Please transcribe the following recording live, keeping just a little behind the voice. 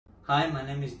Hi, my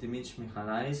name is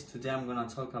DB2164EF. Today I'm going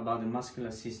to talk about the muscular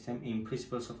system in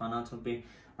Principles of Anatomy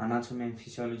and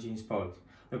Physiology in Sport.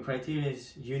 The criteria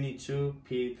is Unit 2,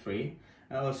 P3.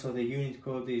 Also the unit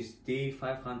code is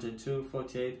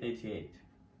D502-4888.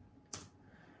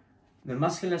 The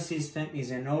muscular system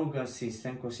is an organ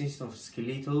system consisting of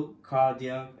skeletal,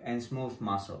 cardiac and smooth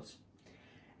muscles.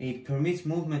 It permits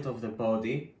movement of the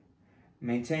body,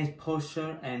 maintains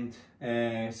posture and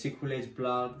circulates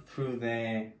blood through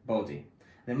the body.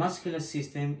 The muscular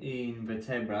system in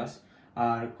vertebrae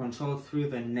are controlled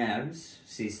through the nerves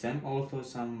system, also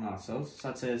some muscles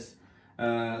such as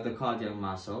the cardiac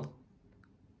muscle,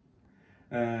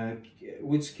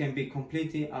 which can be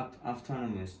completely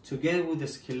autonomous. Together with the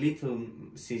skeletal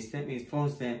system, it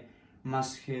forms the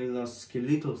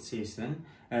musculoskeletal system,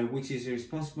 which is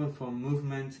responsible for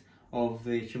movement of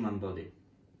the human body.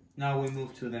 Now we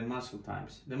move to the muscle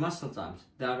types. The muscle types.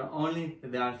 There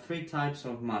are three types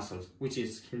of muscles, which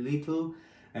is skeletal,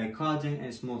 cardiac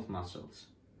and smooth muscles.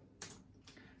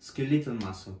 Skeletal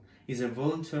muscle is a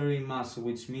voluntary muscle,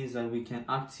 which means that we can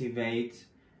activate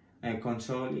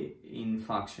control in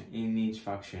each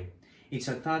function. It's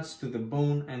attached to the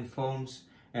bone and forms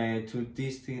to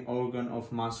distinct organ of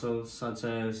muscles such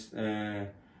as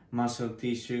muscle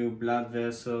tissue, blood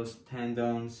vessels,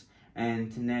 tendons,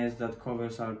 and nerves that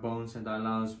covers our bones and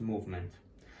allows movement.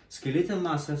 Skeletal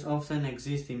muscles often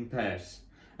exist in pairs,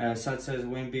 such as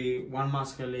when one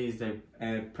muscle is the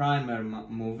primer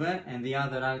mover and the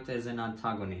other acts as an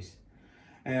antagonist.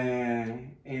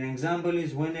 An example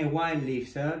is when a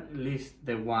weightlifter lifts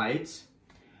the weights,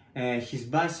 his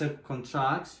bicep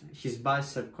contracts,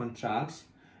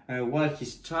 while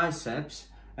his triceps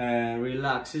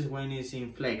relaxes when it's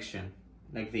in flexion,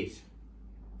 like this.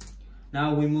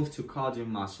 Now we move to cardiac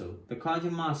muscle. The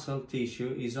cardiac muscle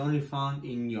tissue is only found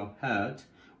in your heart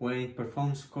when it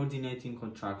performs coordinating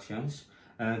contractions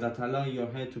that allow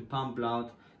your heart to pump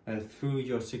blood through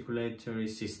your circulatory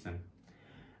system.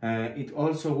 It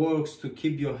also works to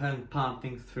keep your heart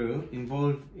pumping through,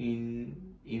 involved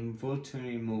in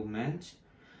involuntary movement.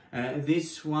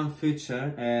 This one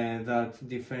feature that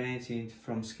differentiates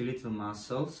from skeletal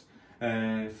muscles,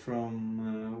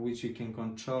 which you can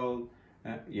control.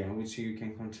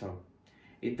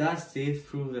 It does this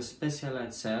through the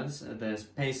specialized cells, the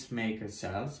pacemaker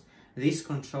cells. These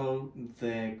control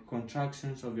the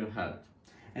contractions of your heart.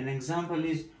 An example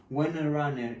is when a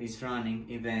runner is running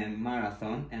in the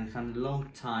marathon and has a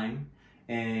long time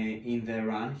in the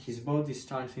run, his body is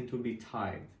starting to be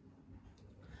tired.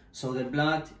 So the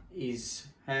blood is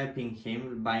helping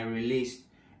him by release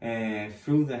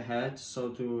through the heart, so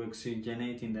to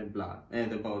oxygenate in the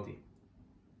body.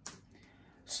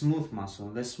 Smooth muscle.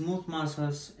 The smooth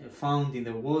muscles found in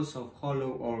the walls of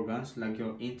hollow organs like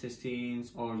your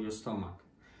intestines or your stomach.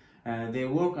 They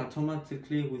work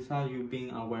automatically without you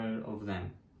being aware of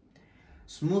them.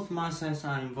 Smooth muscles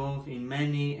are involved in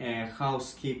many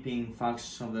housekeeping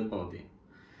functions of the body.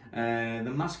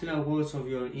 The muscular walls of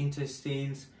your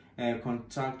intestines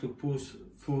contract to push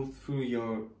food through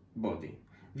your body.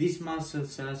 These muscle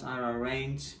cells are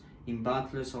arranged in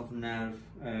bundles of nerve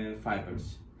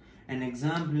fibers. An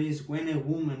example is when a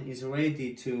woman is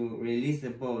ready to release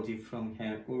the body from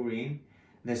her urine,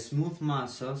 the smooth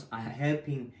muscles are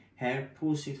helping her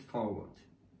push it forward.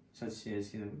 Such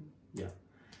as,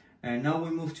 And now we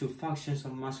move to functions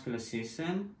of muscular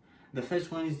system. The first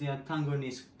one is the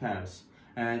antagonist pairs.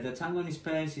 The antagonist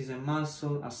pairs is a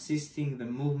muscle assisting the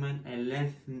movement and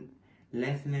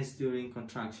lengthness during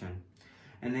contraction.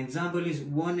 An example is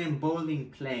when a bowling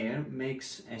player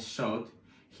makes a shot,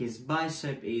 his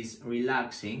bicep is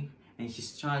relaxing and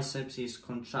his triceps is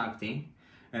contracting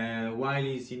while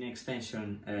he's in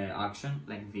extension action,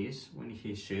 like this, when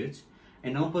he shoots.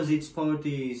 An opposite sport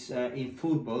is in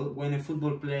football. When a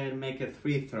football player makes a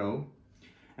free throw,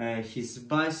 his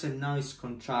bicep now is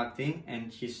contracting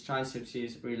and his triceps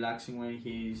is relaxing when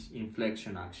he's in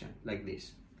flexion action, like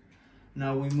this.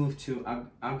 Now we move to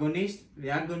agonist. The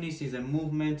agonist is a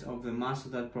movement of the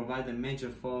muscle that provides a major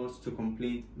force to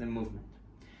complete the movement.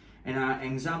 And our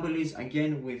example is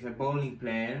again with a bowling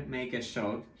player make a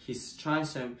shot. His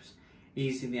triceps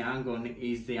is the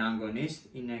agonist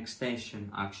in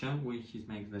extension action, which he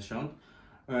makes the shot.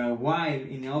 While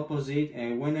in the opposite,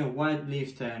 when a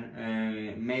weightlifter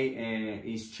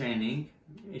is training,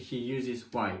 he uses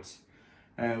weights.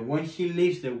 When he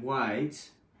lifts the weights,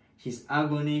 his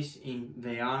agonist in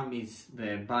the arm is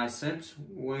the biceps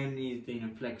when he's in a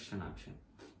flexion action.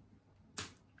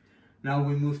 Now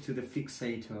we move to the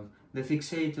fixator. The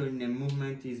fixator in the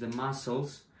movement is the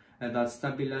muscles that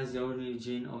stabilize the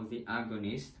origin of the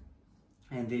agonist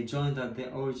and they join at the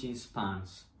origin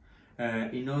spans.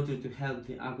 in order to help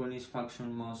the agonist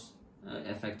function most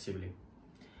effectively.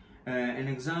 An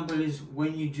example is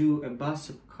when you do a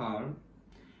bicep curl,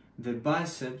 the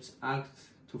biceps act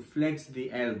to flex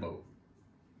the elbow.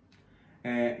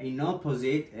 In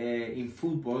opposite, in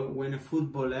football, when a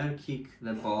footballer kicks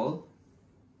the ball,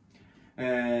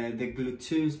 the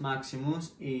gluteus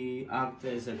maximus acts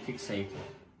as a fixator.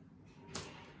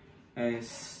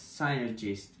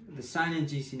 Synergist. The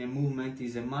synergist in a movement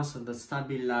is a muscle that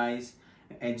stabilizes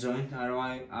a joint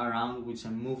around which a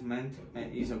movement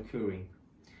is occurring,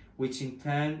 which in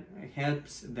turn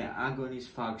helps the agonist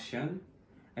function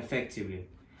effectively.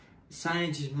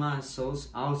 Synergist muscles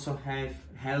also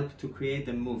help to create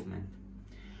the movement.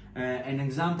 An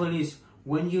example is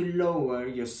when you lower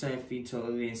yourself into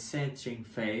the eccentric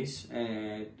phase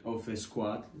of a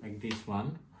squat, like this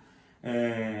one,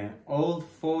 all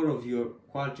 4 of your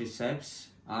quadriceps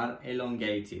are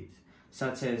elongated,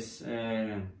 such as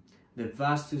the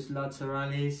vastus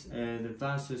lateralis, the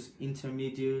vastus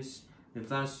intermedius, the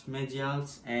vastus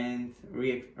medialis, and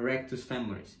rectus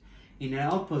femoris. In the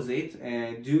opposite,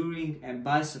 during a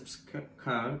biceps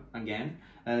curl, again,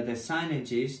 the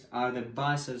synergists are the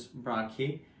biceps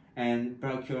brachii and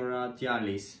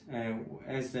brachioradialis,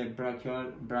 as the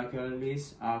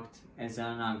brachialis act as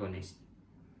an agonist.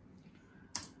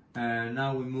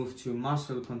 Now we move to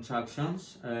muscle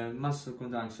contractions.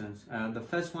 The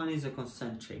first one is a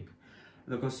concentric.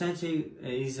 The concentric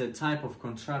is a type of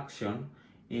contraction,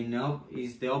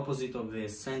 is the opposite of the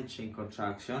eccentric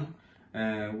contraction,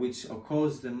 which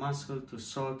causes the muscle to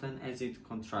shorten as it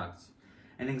contracts.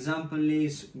 An example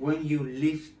is when you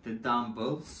lift the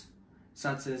dumbbells,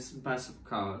 such as bicep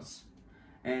curls.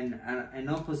 And an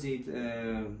opposite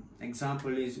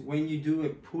example is when you do a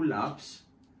pull-ups,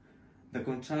 the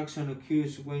contraction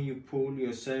occurs when you pull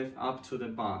yourself up to the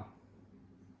bar.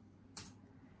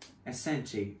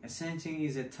 Eccentric. Eccentric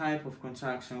is a type of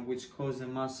contraction which causes the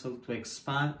muscle to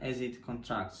expand as it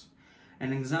contracts.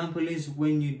 An example is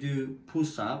when you do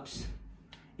push-ups,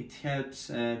 it helps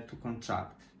to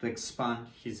contract, to expand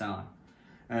his arm.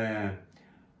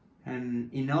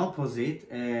 And in opposite,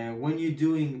 when you're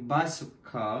doing bicep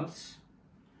curls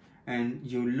and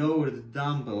you lower the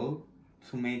dumbbell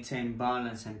to maintain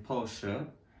balance and posture,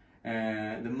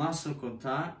 the muscle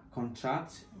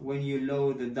contracts when you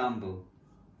lower the dumbbell.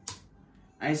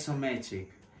 Isometric.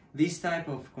 This type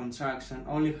of contraction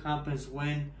only happens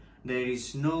when there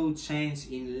is no change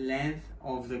in length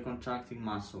of the contracting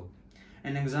muscle.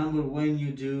 An example, when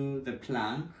you do the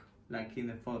plank, like in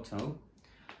the photo,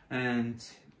 and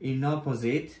in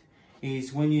opposite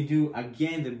is when you do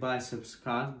again the biceps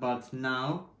curl, but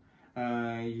now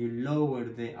you lower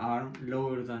the arm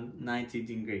lower than 90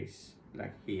 degrees,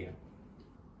 like here,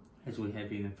 as we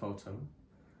have in the photo.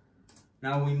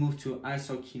 Now we move to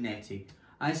isokinetic.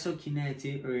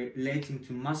 Isokinetic relating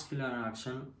to muscular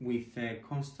action with a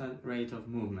constant rate of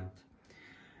movement.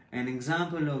 An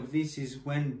example of this is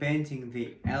when bending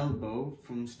the elbow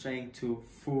from straight to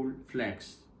full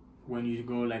flex. When you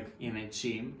go like in a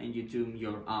gym and you do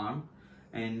your arm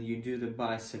and you do the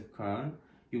bicep curl,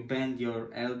 you bend your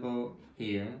elbow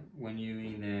here when you're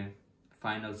in the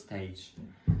final stage.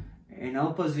 An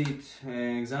opposite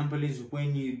example is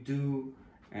when you do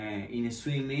in a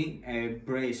swimming a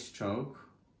breaststroke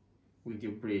with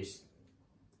your breast.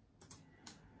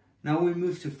 Now we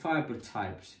move to fiber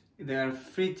types. There are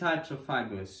 3 types of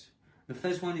fibers. The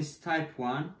first one is type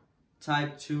 1,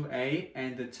 type 2A,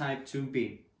 and the type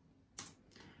 2B.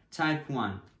 Type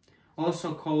 1,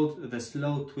 also called the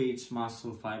slow twitch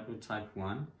muscle fiber type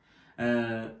 1,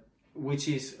 which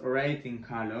is red in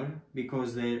color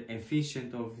because they're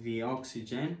efficient of the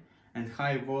oxygen and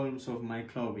high volumes of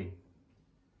myoglobin.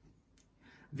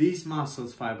 These muscle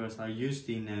fibers are used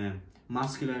in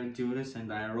muscular endurance and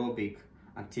aerobic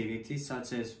activities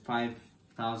such as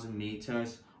 5,000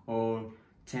 meters or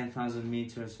 10,000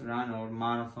 meters run or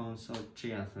marathons or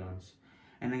triathlons.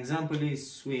 An example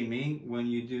is swimming, when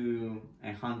you do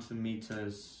 100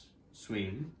 meters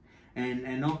swim. And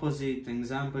an opposite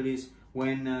example is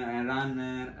when a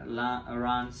runner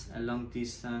runs a long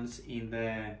distance in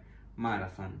the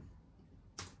marathon.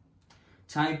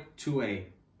 Type 2A,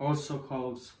 also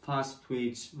called fast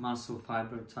twitch muscle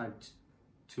fiber type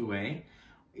 2A.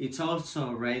 It's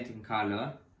also red in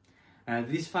color.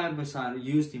 These fibers are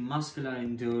used in muscular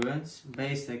endurance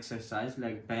based exercise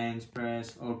like bench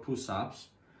press or push-ups.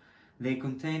 They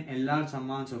contain a large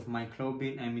amount of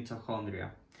myoglobin and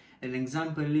mitochondria. An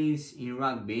example is in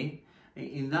rugby.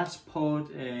 In that sport,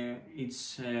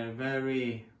 it's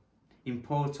very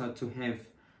important to have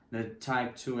the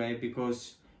type 2A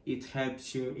because it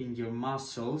helps you in your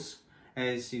muscles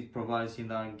as it provides in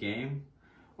that game.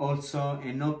 Also,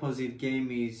 an opposite game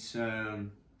is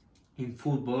in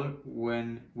football,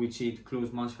 which it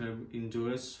includes muscular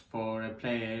endurance for a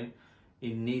player.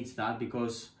 It needs that,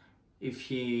 because if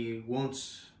he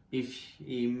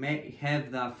may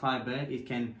have that fiber, it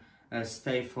can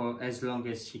stay for as long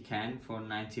as he can, for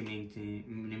 90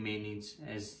 minutes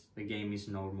as the game is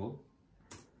normal.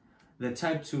 The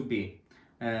type 2B,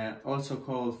 also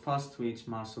called fast twitch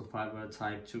muscle fiber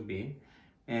type 2B.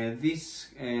 This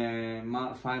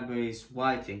fiber is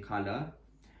white in color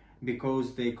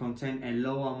because they contain a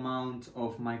low amount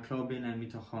of myoglobin and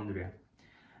mitochondria.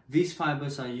 These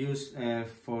fibers are used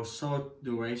for short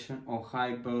duration or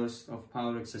high burst of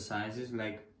power exercises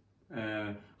like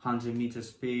 100-meter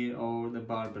speed or the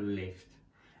barbell lift.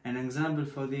 An example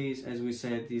for this, as we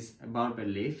said, is a barbell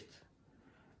lift,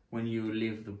 when you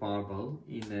lift the barbell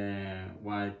in the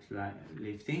white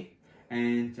lifting.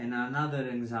 And another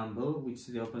example, which is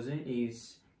the opposite,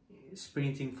 is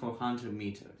sprinting for 100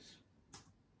 meters.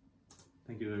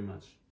 Thank you very much.